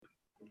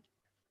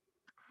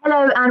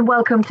Hello and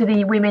welcome to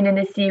the Women in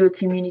the CEO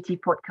Community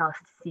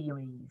podcast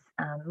series.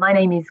 My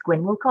name is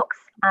Gwen Wilcox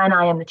and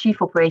I am the Chief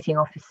Operating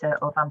Officer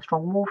of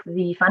Armstrong Wolfe,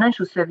 the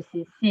financial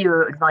services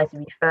CEO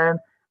advisory firm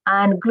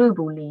and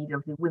global lead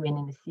of the Women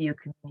in the CEO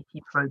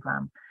Community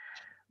program.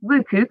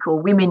 WCOOC,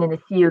 or Women in the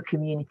CEO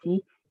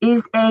Community,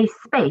 is a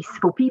space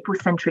for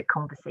people-centric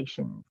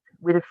conversations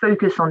with a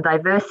focus on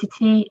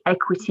diversity,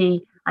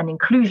 equity and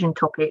inclusion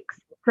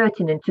topics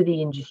pertinent to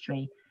the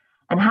industry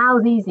and how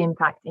these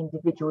impact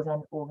individuals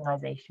and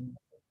organizations,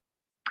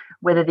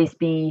 whether this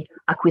be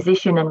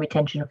acquisition and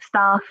retention of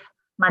staff,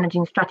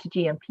 managing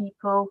strategy and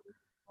people,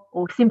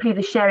 or simply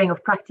the sharing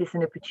of practice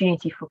and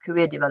opportunity for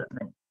career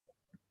development.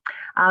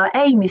 Our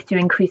aim is to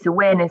increase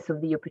awareness of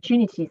the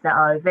opportunities that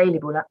are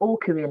available at all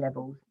career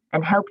levels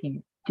and help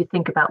you to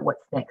think about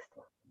what's next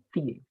for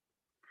you.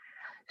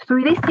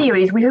 Through this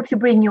series, we hope to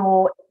bring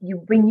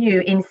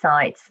you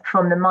insights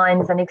from the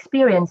minds and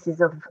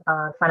experiences of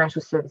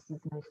financial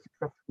services most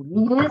successful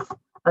leaders,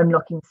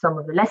 unlocking some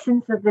of the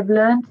lessons that they've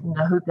learned, and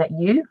I hope that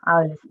you,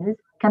 our listeners,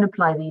 can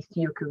apply these to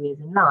your careers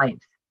and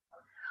lives.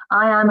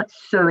 I am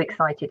so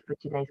excited for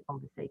today's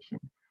conversation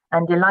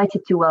and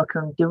delighted to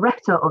welcome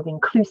Director of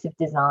Inclusive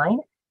Design,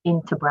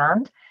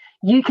 Interbrand,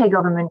 UK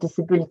Government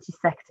Disability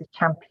Sector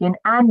Champion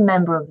and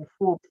member of the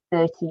Forbes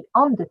 30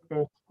 Under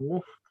 30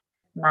 list,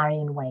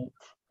 Marianne Waite.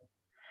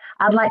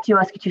 I'd like to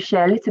ask you to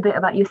share a little bit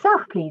about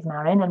yourself, please,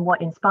 Marianne, and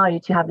what inspired you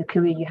to have the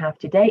career you have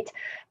to date.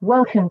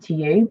 Welcome to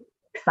you.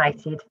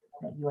 Excited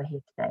that you are here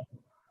today.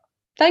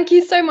 Thank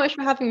you so much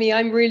for having me.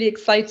 I'm really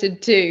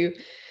excited too.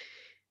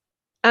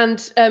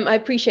 And I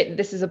appreciate that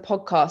this is a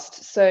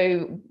podcast,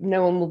 so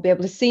no one will be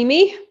able to see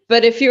me.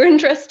 But if you're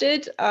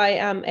interested, I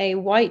am a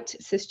white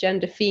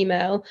cisgender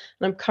female,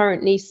 and I'm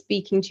currently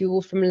speaking to you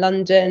all from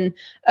London.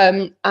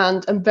 And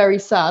I'm very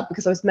sad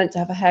because I was meant to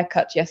have a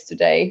haircut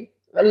yesterday,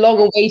 long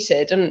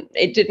awaited, and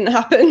it didn't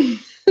happen.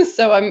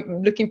 So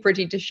I'm looking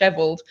pretty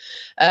disheveled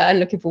and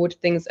looking forward to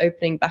things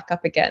opening back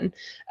up again.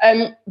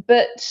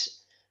 But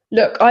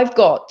look, I've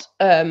got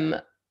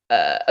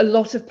a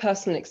lot of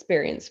personal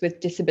experience with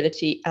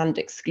disability and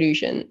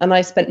exclusion. And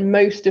I spent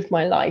most of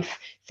my life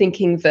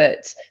thinking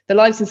that the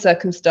lives and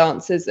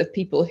circumstances of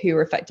people who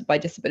are affected by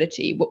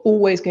disability were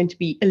always going to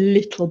be a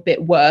little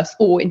bit worse,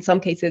 or in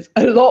some cases,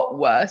 a lot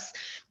worse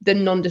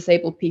than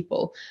non-disabled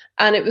people.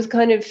 And it was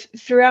kind of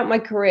throughout my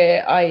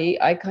career,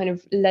 I kind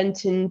of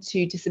lent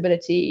into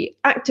disability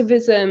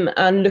activism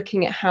and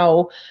looking at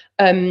how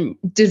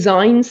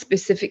design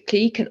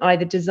specifically can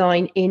either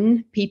design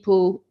in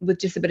people with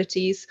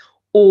disabilities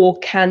or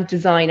can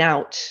design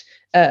out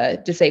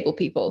disabled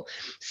people.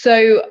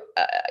 So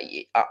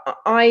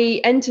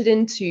I entered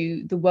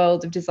into the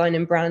world of design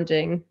and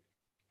branding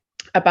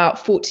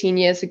about 14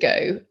 years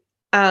ago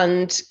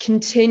and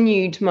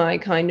continued my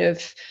kind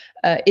of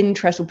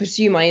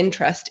pursue my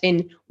interest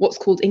in what's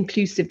called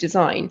inclusive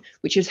design,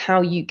 which is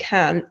how you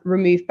can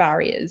remove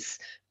barriers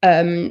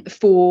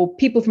for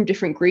people from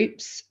different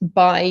groups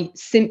by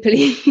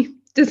simply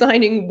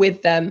designing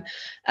with them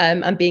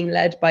and being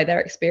led by their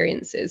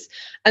experiences.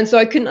 And so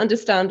I couldn't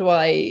understand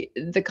why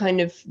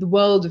the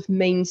world of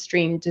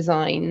mainstream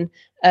design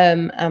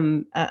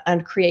and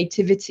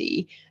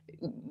creativity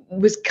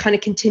was kind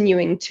of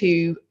continuing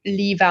to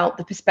leave out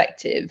the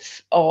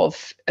perspective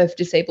of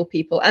disabled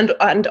people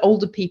and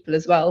older people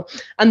as well,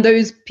 and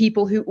those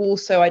people who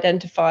also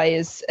identify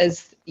as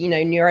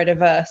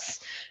neurodiverse,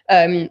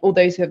 or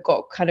those who have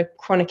got kind of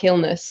chronic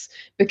illness,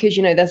 because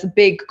there's a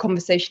big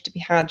conversation to be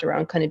had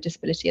around kind of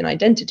disability and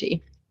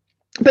identity.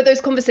 But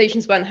those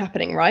conversations weren't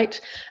happening, right?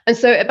 And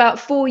so about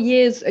 4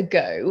 years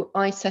ago,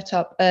 I set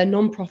up a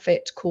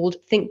nonprofit called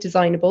Think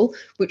Designable,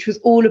 which was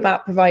all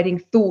about providing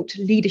thought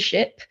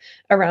leadership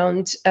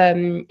around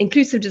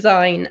inclusive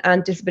design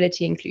and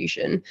disability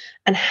inclusion,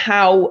 and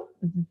how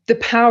the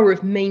power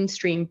of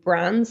mainstream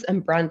brands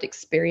and brand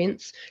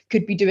experience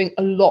could be doing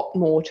a lot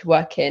more to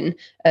work in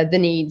the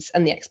needs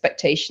and the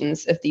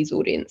expectations of these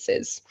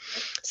audiences.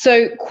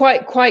 So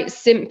quite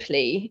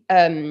simply,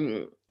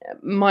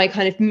 my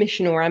kind of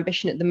mission or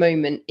ambition at the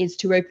moment is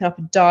to open up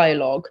a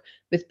dialogue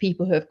with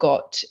people who have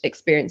got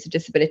experience of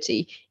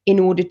disability in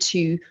order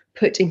to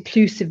put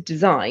inclusive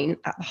design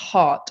at the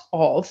heart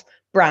of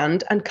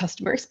brand and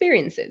customer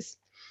experiences.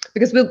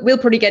 Because we'll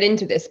probably get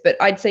into this, but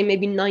I'd say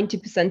maybe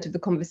 90% of the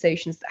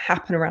conversations that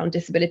happen around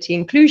disability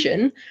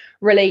inclusion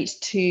relate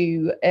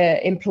to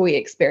employee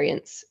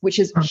experience, which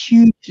is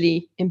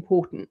hugely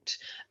important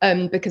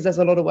because there's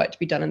a lot of work to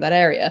be done in that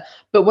area.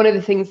 But one of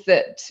the things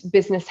that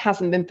business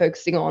hasn't been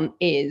focusing on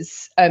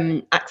is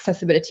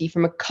accessibility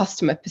from a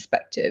customer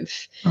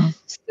perspective.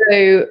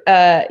 So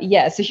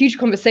it's a huge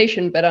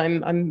conversation, but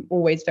I'm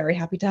always very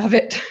happy to have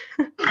it.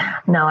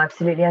 No,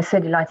 absolutely. I'm so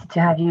delighted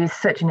to have you.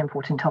 It's such an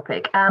important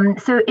topic.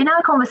 So in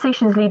our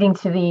conversations leading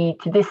to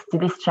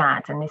this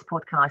chat and this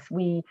podcast,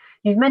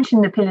 you've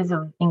mentioned the pillars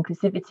of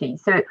inclusivity.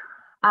 So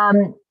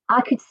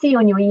I could see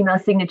on your email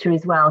signature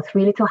as well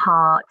 3 little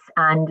hearts,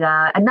 and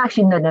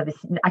actually never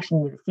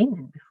seen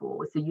them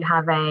before. So you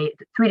have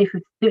three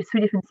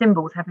different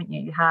symbols, haven't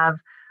you? You have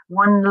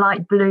one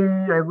light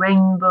blue, a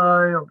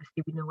rainbow,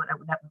 obviously we know what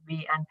that would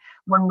be, and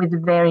one with the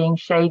varying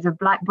shades of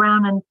black,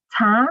 brown and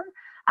tan.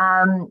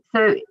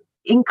 So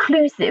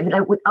inclusive,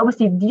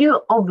 obviously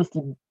you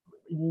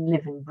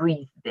live and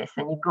breathe this,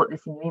 and you've got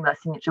this in your email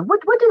signature.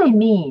 What do they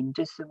mean,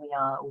 just so we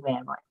are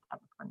aware right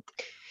up front?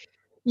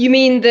 You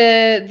mean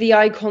the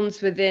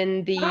icons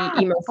within the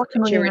email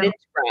signature in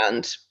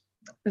Interbrand?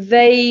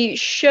 They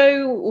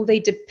show, or they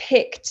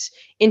depict,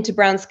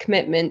 Interbrand's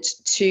commitment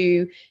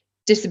to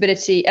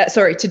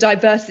to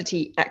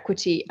diversity,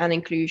 equity and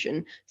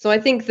inclusion. So I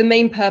think the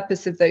main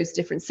purpose of those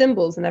different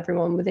symbols, and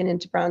everyone within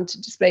Interbrand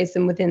displays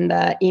them within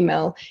their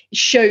email,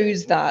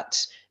 shows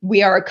that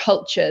we are a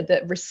culture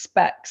that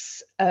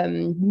respects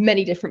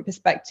many different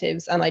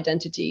perspectives and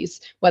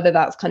identities, whether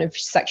that's kind of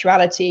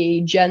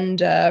sexuality,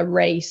 gender,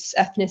 race,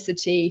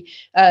 ethnicity,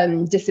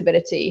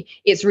 disability.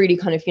 It's really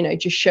kind of,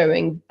 just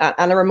showing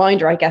and a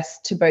reminder, I guess,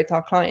 to both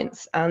our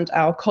clients and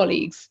our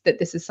colleagues that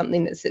this is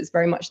something that sits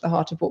very much at the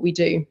heart of what we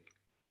do.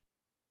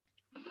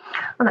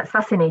 Well, that's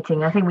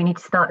fascinating. I think we need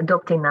to start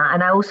adopting that.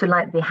 And I also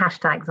like the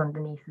hashtags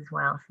underneath as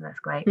well. So that's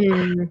great. So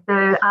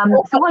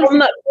on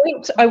that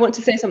point, I want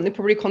to say something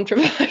probably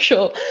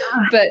controversial,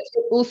 but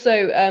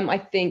also I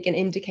think an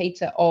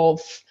indicator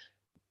of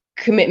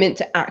commitment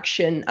to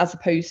action as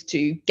opposed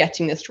to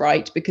getting this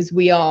right, because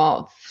we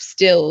are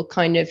still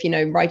kind of,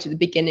 right at the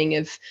beginning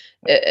of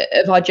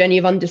our journey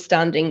of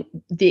understanding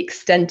the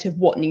extent of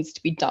what needs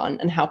to be done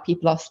and how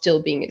people are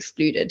still being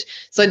excluded.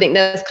 So I think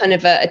there's kind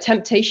of a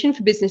temptation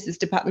for businesses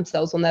to pat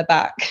themselves on their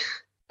back.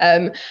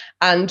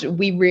 And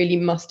we really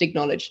must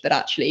acknowledge that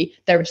actually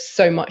there is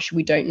so much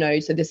we don't know.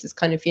 So this is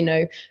kind of,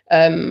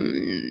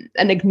 an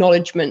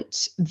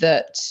acknowledgement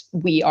that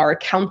we are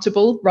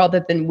accountable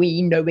rather than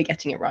we know we're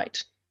getting it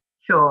right.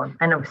 Sure,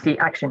 and obviously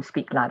actions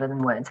speak louder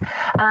than words.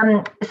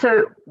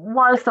 So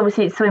whilst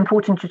obviously it's so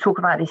important to talk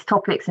about these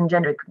topics and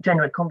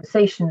general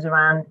conversations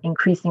around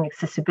increasing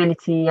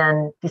accessibility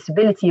and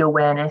disability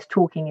awareness,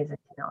 talking isn't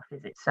enough,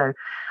 is it? So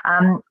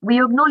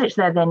we acknowledge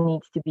that there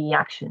needs to be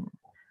action.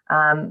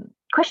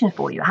 Question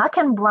for you: how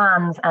can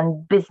brands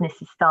and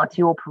businesses start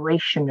to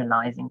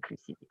operationalize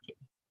inclusivity?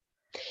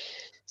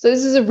 So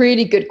this is a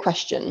really good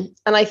question,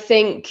 and I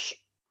think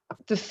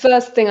the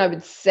first thing I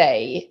would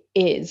say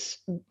is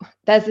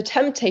there's a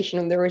temptation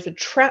and there is a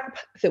trap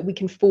that we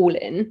can fall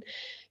in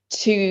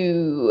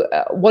to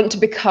want to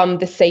become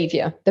the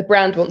savior. The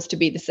brand wants to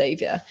be the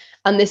savior,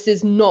 and this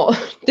is not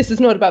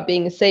about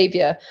being a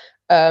savior.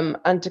 And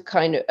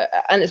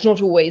it's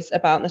not always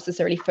about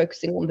necessarily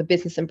focusing on the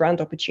business and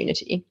brand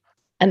opportunity.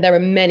 And there are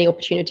many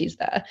opportunities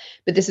there,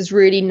 but this is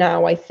really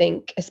now, I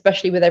think,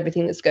 especially with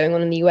everything that's going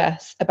on in the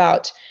US,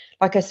 about,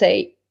 like I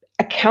say,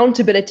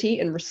 accountability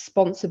and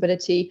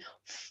responsibility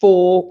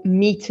for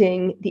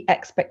meeting the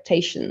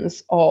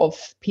expectations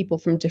of people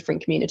from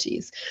different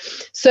communities.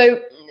 So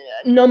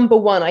number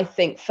one, I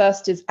think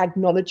first is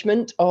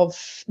acknowledgement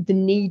of the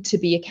need to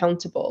be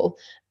accountable.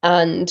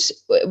 And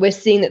we're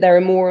seeing that there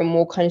are more and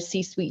more kind of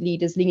C-suite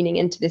leaders leaning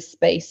into this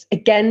space.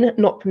 Again,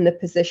 not from the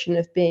position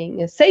of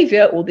being a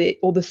savior or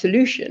the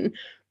solution,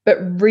 but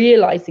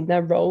realizing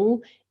their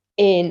role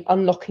in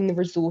unlocking the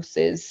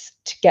resources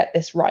to get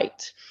this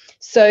right.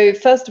 So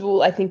first of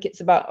all, I think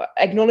it's about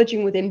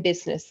acknowledging within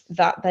business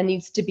that there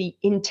needs to be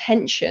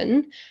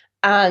intention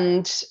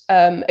and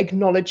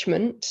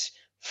acknowledgement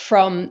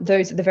from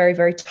those at the very,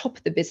 very top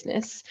of the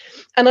business.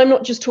 And I'm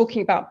not just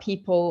talking about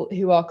people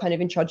who are kind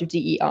of in charge of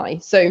DEI.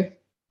 So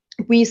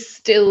we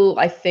still,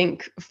 I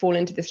think, fall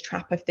into this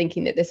trap of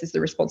thinking that this is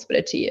the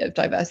responsibility of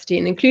diversity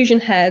and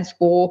inclusion heads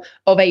or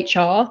of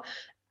HR.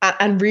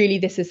 And really,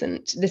 this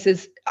isn't.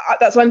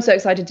 That's why I'm so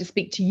excited to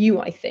speak to you,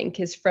 I think,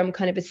 is from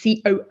kind of a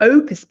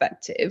COO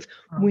perspective.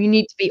 We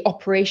need to be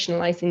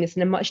operationalizing this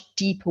in a much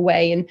deeper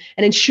way and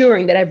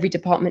ensuring that every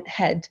department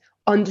head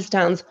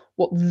understands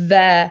what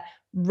their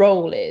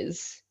role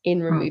is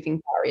in removing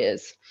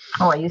barriers.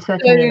 Oh, you're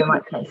certainly in the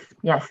right place.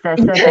 Yes, they're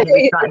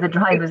certainly the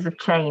drivers of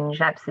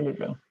change,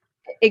 absolutely.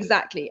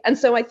 Exactly. And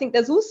so I think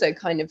there's also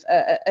kind of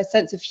a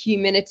sense of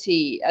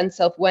humility and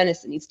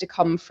self-awareness that needs to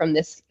come from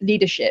this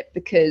leadership,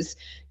 because,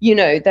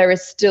 there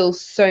is still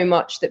so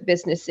much that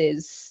business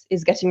is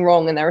getting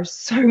wrong, and there is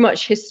so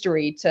much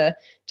history to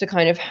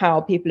kind of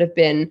how people have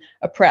been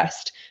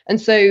oppressed.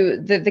 And so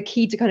the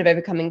key to kind of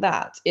overcoming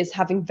that is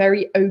having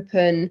very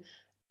open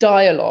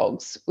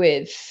dialogues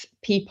with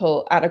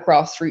people at a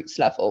grassroots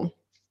level.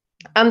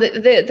 And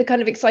the kind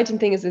of exciting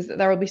thing is that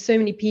there will be so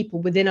many people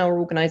within our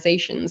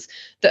organizations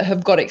that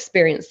have got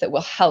experience that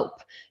will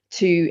help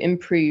to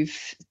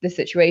improve the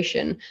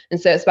situation.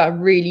 And so it's about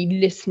really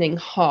listening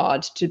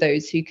hard to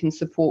those who can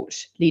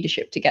support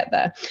leadership to get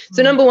there.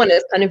 So number one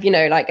is kind of,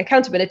 like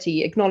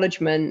accountability,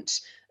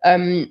 acknowledgement,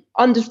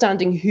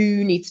 understanding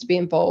who needs to be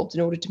involved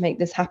in order to make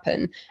this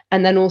happen.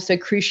 And then also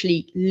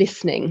crucially,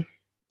 listening.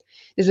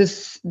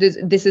 This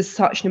is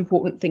such an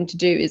important thing to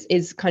do,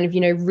 is kind of,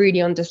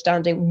 really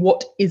understanding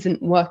what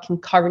isn't working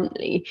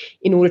currently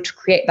in order to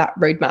create that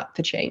roadmap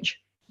for change.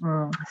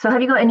 So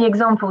have you got any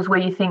examples where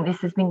you think this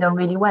has been done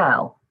really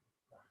well?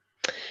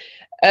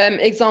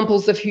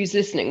 Examples of who's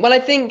listening? Well, I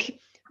think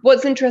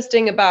What's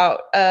interesting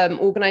about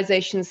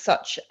organizations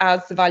such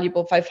as the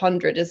Valuable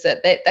 500 is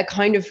that they're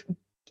kind of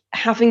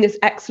having this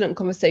excellent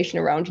conversation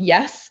around,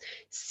 yes,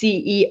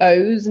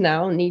 CEOs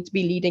now need to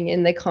be leading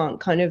in. They can't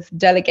kind of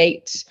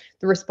delegate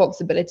the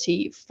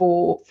responsibility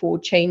for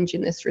change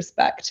in this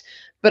respect.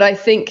 But I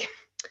think,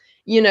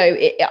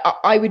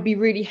 I would be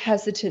really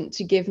hesitant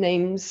to give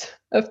names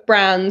of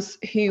brands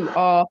who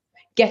are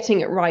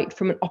getting it right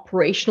from an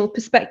operational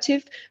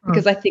perspective,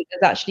 because I think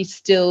there's actually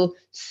still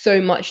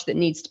so much that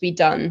needs to be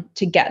done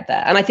to get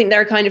there. And I think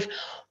there are kind of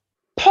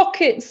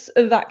pockets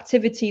of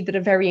activity that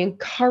are very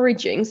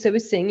encouraging. So we're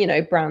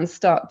seeing, brands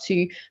start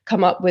to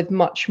come up with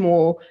much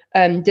more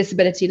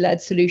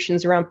disability-led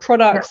solutions around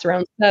products,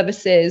 around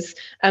services,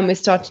 and we're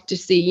starting to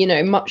see,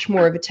 much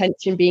more of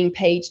attention being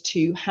paid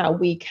to how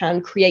we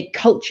can create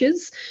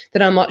cultures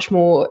that are much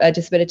more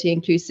disability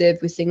inclusive.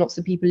 We're seeing lots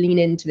of people lean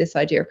into this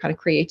idea of kind of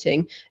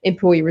creating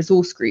employee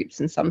resource groups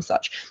and some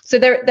such. So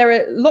there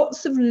are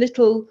lots of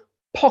little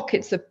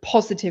pockets of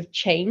positive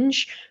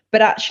change,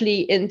 but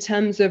actually in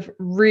terms of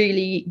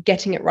really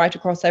getting it right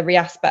across every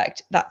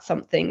aspect, that's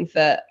something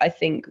that I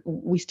think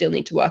we still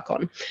need to work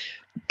on.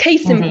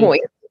 Case in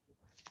point,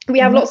 we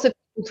have lots of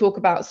people talk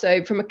about,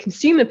 so from a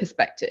consumer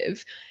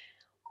perspective,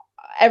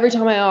 every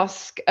time I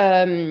ask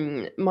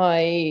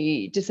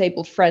my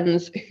disabled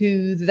friends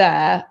who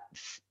their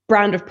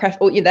brand of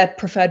their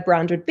preferred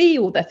brand would be,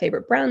 or their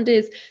favorite brand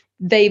is,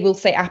 they will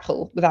say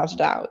Apple without a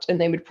doubt,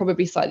 and they would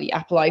probably cite the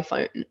Apple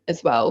iPhone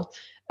as well,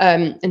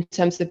 in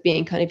terms of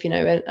being kind of,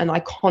 an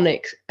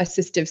iconic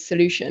assistive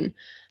solution.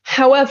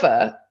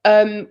 However,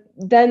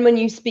 then when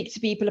you speak to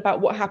people about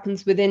what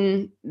happens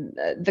within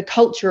the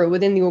culture or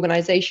within the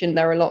organization,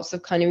 there are lots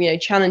of kind of,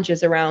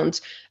 challenges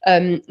around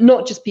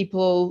not just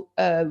people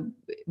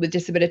with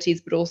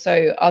disabilities, but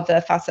also other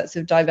facets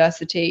of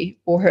diversity,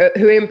 or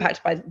who are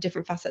impacted by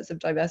different facets of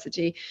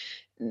diversity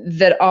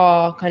that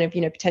are kind of,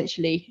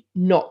 potentially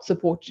not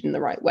supported in the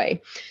right way.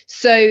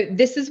 So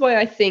this is why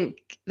I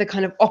think the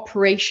kind of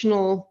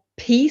operational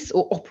piece,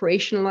 or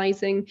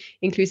operationalizing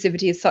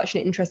inclusivity, is such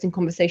an interesting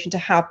conversation to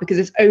have, because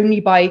it's only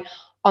by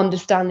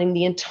understanding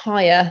the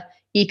entire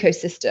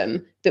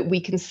ecosystem that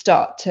we can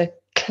start to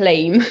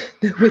claim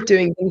that we're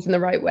doing things in the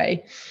right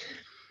way.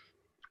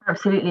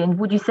 Absolutely. And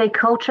would you say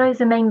culture is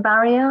the main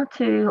barrier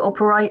to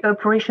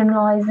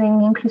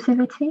operationalizing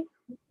inclusivity?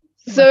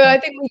 So I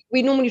think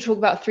we normally talk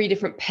about three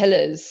different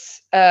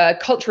pillars.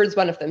 Culture is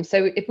one of them.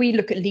 So if we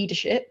look at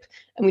leadership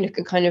and we look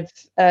at kind of,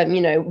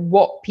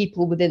 what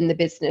people within the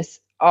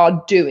business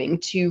are doing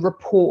to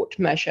report,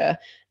 measure,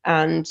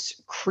 and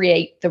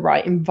create the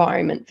right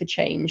environment for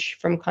change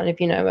from kind of,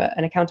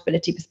 an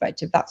accountability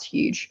perspective, that's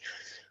huge.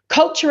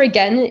 Culture,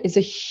 again, is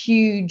a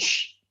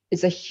huge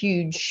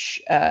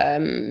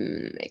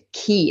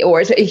key, or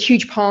is a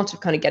huge part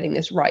of kind of getting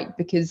this right,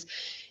 because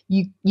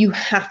you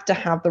have to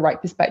have the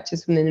right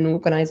perspectives within an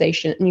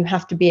organization, and you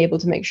have to be able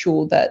to make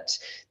sure that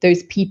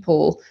those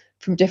people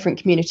from different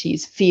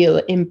communities feel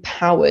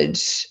empowered.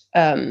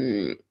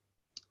 And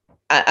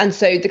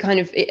so the kind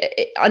of,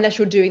 unless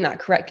you're doing that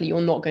correctly, you're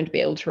not going to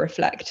be able to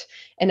reflect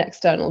an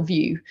external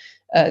view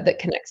that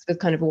connects with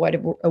kind of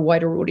a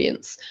wider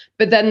audience.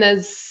 But then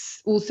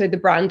there's also the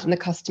brand and the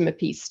customer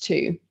piece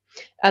too.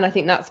 And I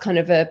think that's kind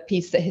of a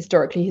piece that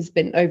historically has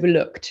been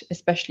overlooked,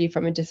 especially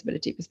from a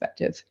disability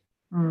perspective.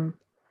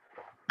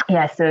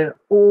 Yeah, so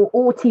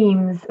all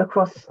teams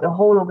across the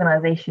whole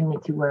organization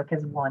need to work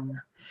as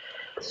one.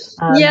 Because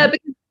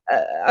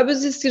I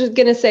was just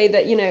going to say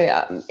that,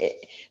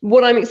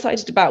 what I'm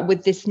excited about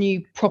with this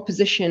new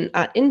proposition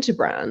at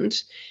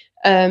Interbrand,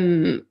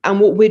 and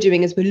what we're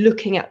doing is we're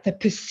looking at the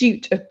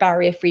pursuit of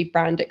barrier-free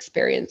brand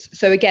experience.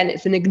 So again,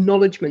 it's an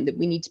acknowledgement that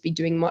we need to be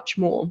doing much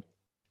more.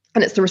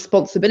 And it's the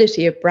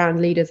responsibility of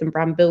brand leaders and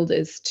brand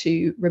builders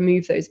to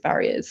remove those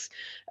barriers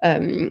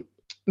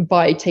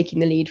by taking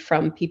the lead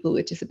from people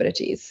with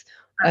disabilities.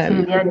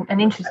 Absolutely.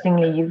 And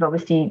interestingly, you've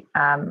obviously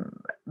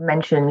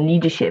mentioned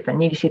leadership, and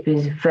leadership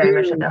is very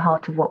much at the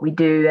heart of what we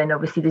do. And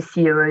obviously the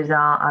CEOs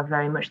are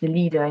very much the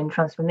leader in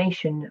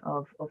transformation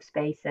of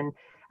space. And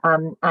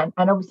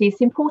obviously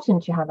it's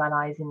important to have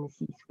allies in the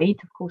C-suite.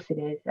 Of course it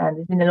is. And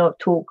there's been a lot of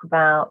talk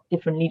about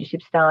different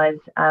leadership styles,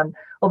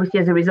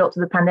 obviously as a result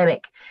of the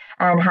pandemic,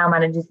 and how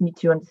managers need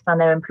to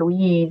understand their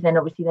employees and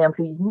obviously their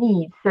employees'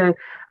 needs. So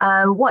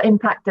what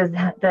impact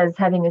does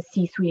having a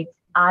C-suite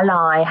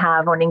ally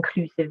have on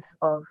inclusion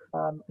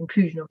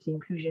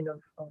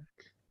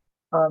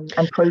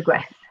and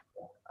progress?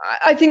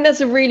 I think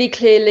there's a really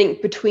clear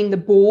link between the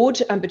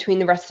board and between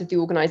the rest of the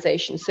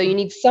organization. So you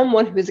need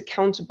someone who is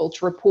accountable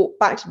to report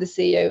back to the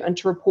CEO and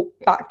to report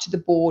back to the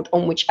board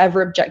on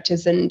whichever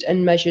objectives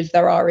and measures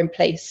there are in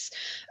place.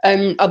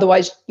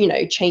 Otherwise,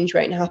 change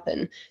won't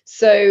happen.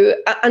 So,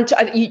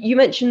 you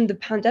mentioned the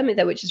pandemic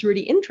there, which is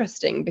really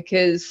interesting,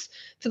 because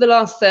for the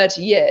last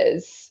 30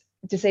 years,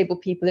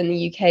 disabled people in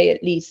the UK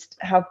at least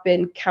have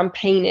been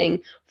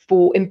campaigning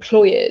for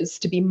employers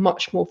to be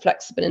much more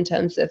flexible in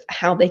terms of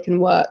how they can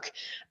work,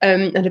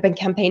 and have been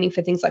campaigning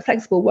for things like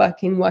flexible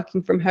working,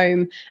 working from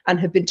home, and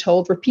have been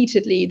told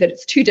repeatedly that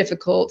it's too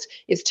difficult,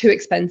 it's too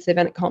expensive,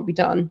 and it can't be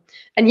done.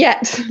 And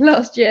yet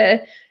last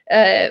year,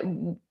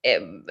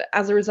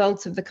 as a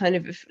result of the kind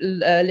of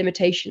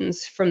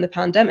limitations from the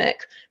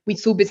pandemic, we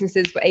saw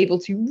businesses were able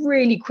to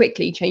really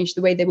quickly change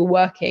the way they were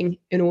working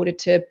in order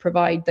to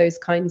provide those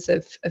kinds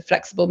of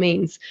flexible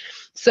means.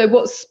 So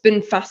what's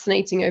been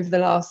fascinating over the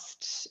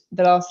last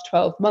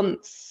 12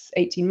 months,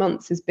 18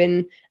 months, has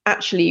been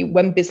actually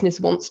when business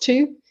wants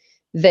to,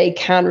 they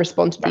can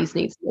respond to these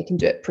needs. They can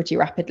do it pretty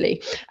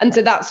rapidly. And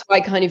so that's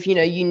why kind of,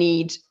 you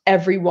need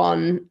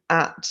everyone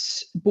at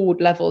board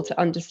level to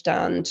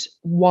understand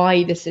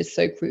why this is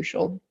so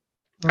crucial.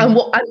 And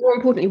more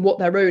importantly, what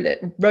their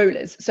role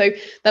is. So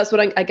that's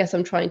what I guess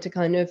I'm trying to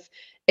kind of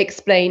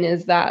explain,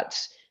 is that,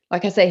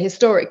 like I say,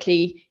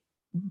 historically,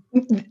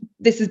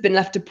 this has been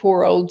left to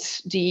poor old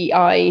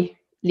DEI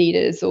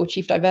leaders or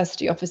chief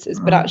diversity officers,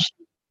 but actually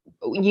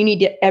you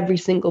need every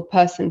single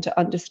person to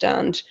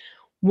understand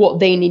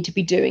what they need to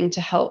be doing to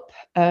help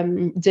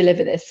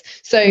deliver this.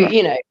 So,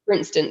 for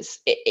instance,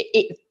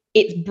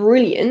 it's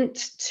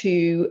brilliant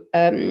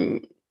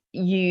to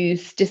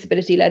use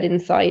disability-led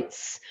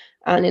insights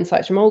and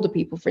insights from older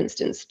people, for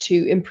instance,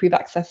 to improve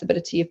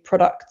accessibility of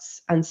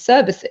products and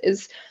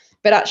services.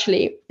 But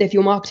actually, if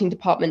your marketing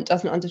department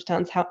doesn't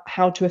understand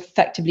how to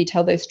effectively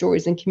tell those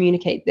stories and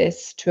communicate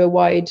this to a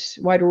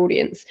wider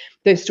audience,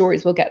 those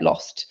stories will get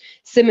lost.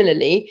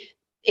 Similarly,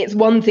 it's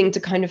one thing to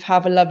kind of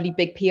have a lovely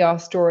big PR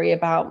story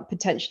about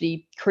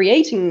potentially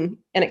creating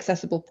an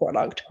accessible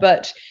product,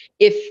 but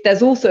if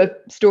there's also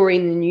a story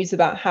in the news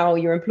about how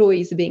your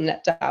employees are being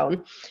let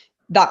down,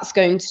 that's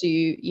going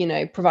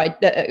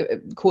to,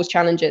 cause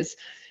challenges.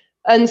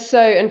 And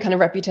kind of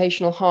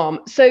reputational harm.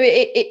 So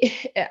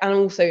and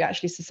also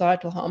actually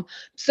societal harm.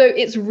 So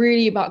it's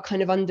really about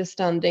kind of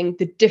understanding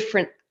the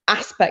different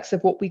aspects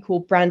of what we call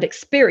brand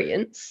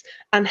experience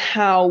and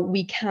how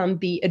we can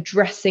be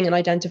addressing and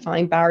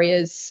identifying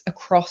barriers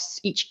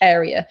across each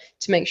area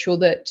to make sure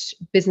that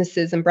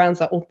businesses and brands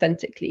are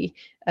authentically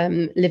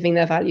living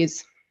their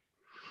values.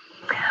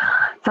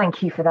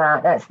 Thank you for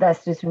that.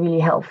 That's just really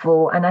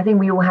helpful. And I think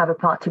we all have a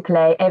part to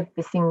play.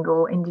 Every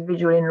single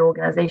individual in an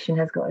organization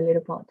has got a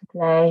little part to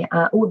play,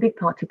 or a big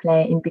part to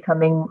play in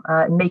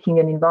making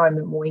an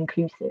environment more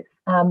inclusive.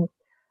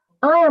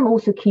 I am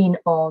also keen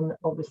on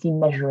obviously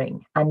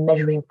measuring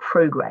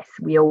progress.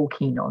 We are all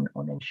keen on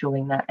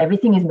ensuring that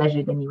everything is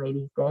measured anyway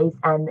these days,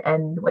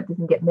 and what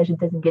doesn't get measured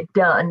doesn't get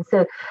done.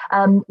 So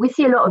we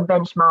see a lot of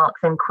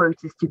benchmarks and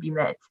quotas to be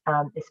met,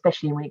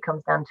 especially when it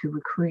comes down to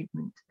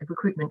recruitment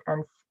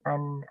and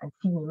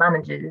senior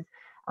managers.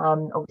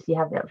 Obviously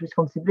have that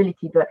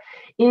responsibility, but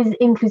is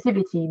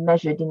inclusivity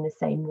measured in the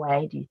same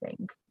way, do you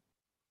think?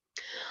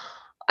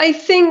 I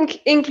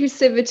think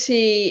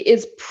inclusivity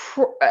is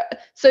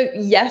so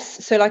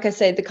yes. So like I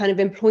say, the kind of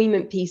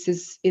employment piece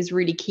is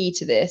really key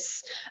to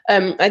this.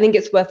 I think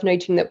it's worth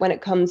noting that when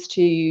it comes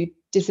to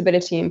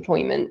disability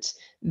employment,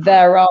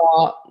 there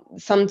are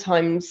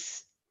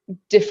sometimes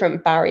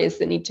different barriers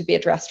that need to be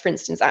addressed. For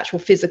instance, actual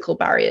physical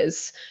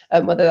barriers,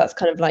 whether that's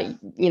kind of like,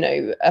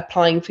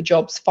 applying for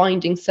jobs,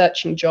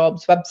 searching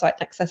jobs, website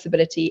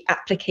accessibility,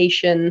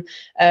 application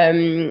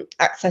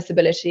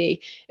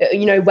accessibility,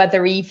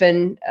 whether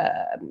even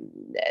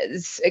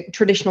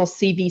traditional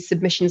CV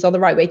submissions are the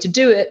right way to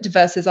do it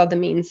versus other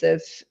means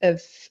of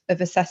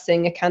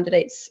assessing a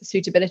candidate's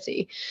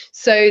suitability.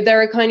 So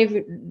there are kind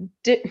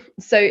of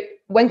so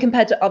when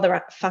compared to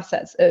other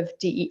facets of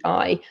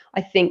DEI,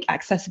 I think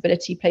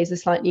accessibility plays a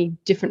slightly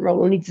different role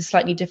or needs a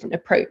slightly different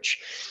approach.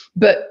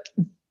 But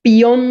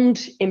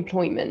beyond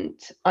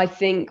employment, I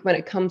think when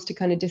it comes to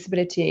kind of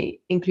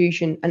disability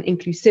inclusion and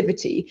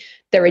inclusivity,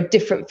 there are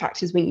different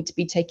factors we need to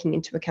be taking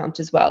into account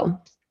as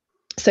well.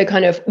 So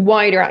kind of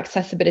wider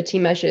accessibility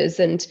measures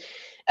and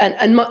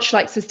much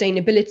like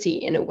sustainability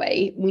in a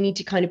way, we need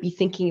to kind of be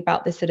thinking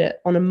about this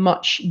on a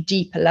much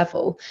deeper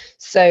level.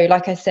 So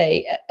like I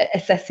say,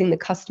 assessing the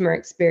customer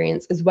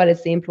experience as well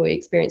as the employee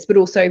experience, but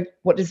also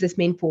what does this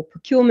mean for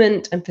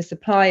procurement and for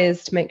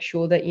suppliers to make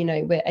sure that,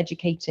 we're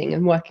educating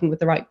and working with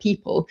the right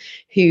people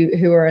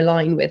who are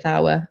aligned with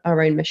our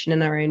own mission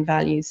and our own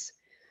values.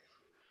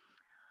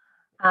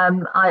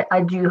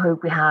 I do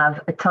hope we have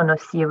a ton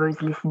of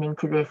CEOs listening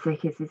to this,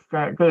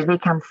 because they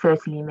can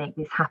certainly make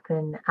this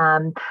happen.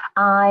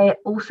 I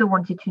also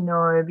wanted to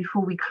know,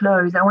 before we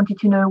close,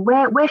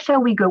 where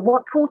shall we go?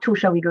 What portal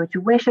shall we go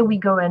to? Where shall we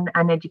go and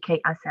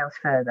educate ourselves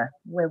further?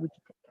 Where would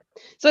you take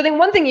it? So I think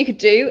one thing you could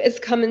do is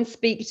come and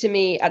speak to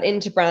me at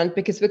Interbrand,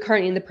 because we're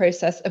currently in the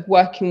process of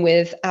working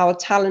with our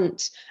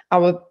talent,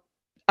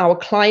 our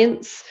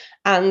clients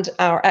and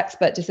our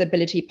expert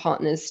disability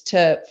partners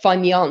to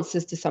find the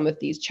answers to some of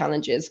these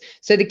challenges.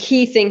 So the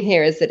key thing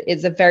here is that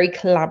it's a very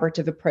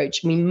collaborative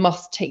approach. We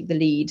must take the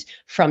lead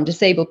from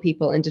disabled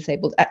people and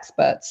disabled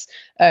experts,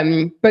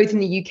 both in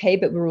the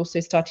UK, but we're also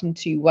starting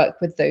to work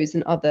with those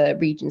in other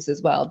regions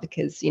as well,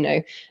 because,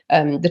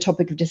 the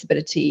topic of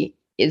disability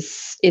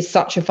is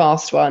such a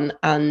vast one,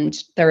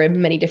 and there are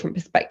many different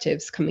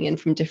perspectives coming in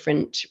from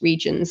different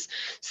regions.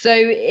 So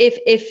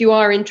if you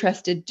are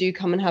interested, do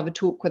come and have a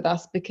talk with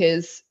us,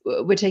 because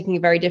we're taking a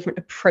very different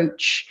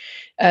approach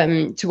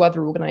to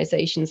other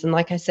organizations. And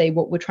like I say,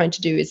 what we're trying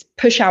to do is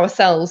push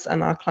ourselves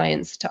and our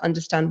clients to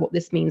understand what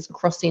this means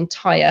across the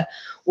entire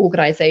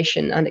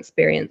organization and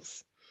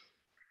experience.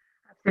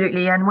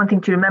 Absolutely. And one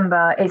thing to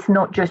remember, it's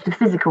not just the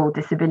physical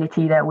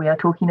disability that we are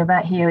talking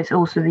about here, it's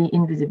also the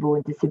invisible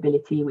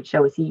disability, which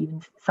obviously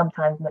even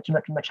sometimes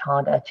much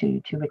harder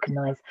to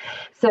recognize.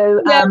 So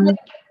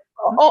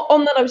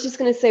on that, I was just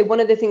going to say, one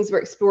of the things we're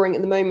exploring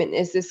at the moment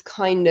is this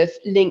kind of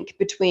link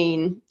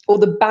between, or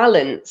the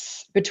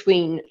balance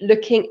between,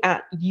 looking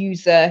at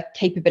user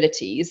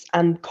capabilities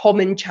and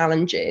common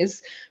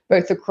challenges,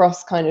 both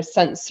across kind of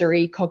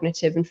sensory,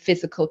 cognitive, and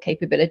physical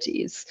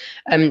capabilities.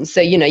 So,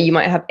 you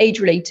might have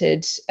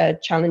age-related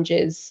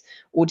challenges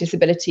or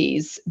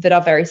disabilities that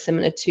are very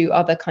similar to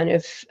other kind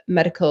of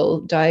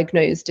medical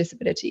diagnosed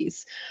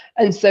disabilities.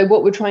 And so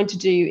what we're trying to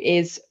do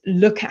is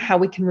look at how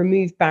we can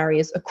remove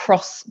barriers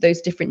across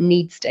those different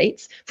need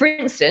states. For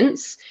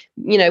instance,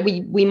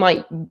 we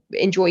might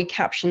enjoy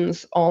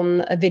captions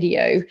on a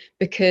video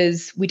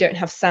because we don't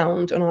have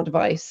sound on our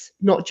device,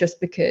 not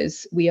just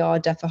because we are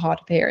deaf or hard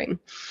of hearing.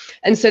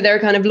 And so there are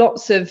kind of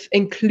lots of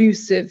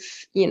inclusive,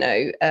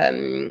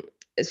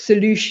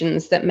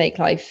 solutions that make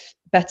life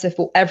better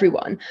for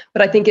everyone.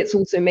 But I think it's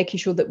also making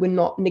sure that we're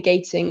not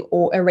negating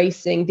or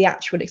erasing the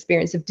actual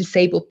experience of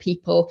disabled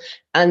people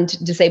and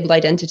disabled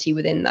identity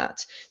within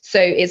that. So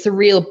it's a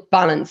real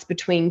balance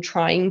between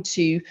trying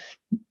to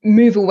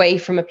move away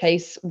from a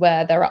place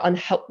where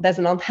there's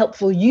an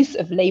unhelpful use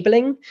of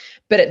labeling,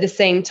 but at the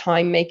same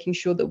time making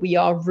sure that we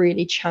are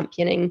really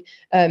championing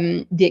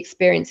the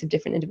experience of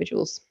different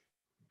individuals.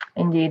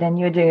 Indeed, and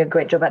you're doing a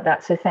great job at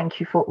that. So thank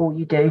you for all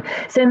you do.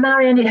 So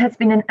Marianne, it has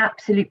been an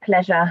absolute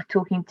pleasure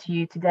talking to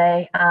you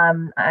today.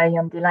 I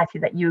am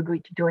delighted that you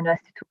agreed to join us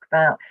to talk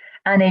about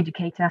and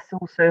educate us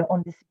also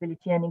on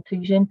disability and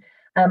inclusion.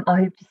 I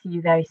hope to see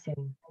you very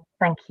soon.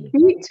 Thank you.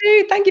 You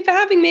too. Thank you for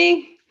having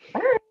me.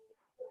 Bye.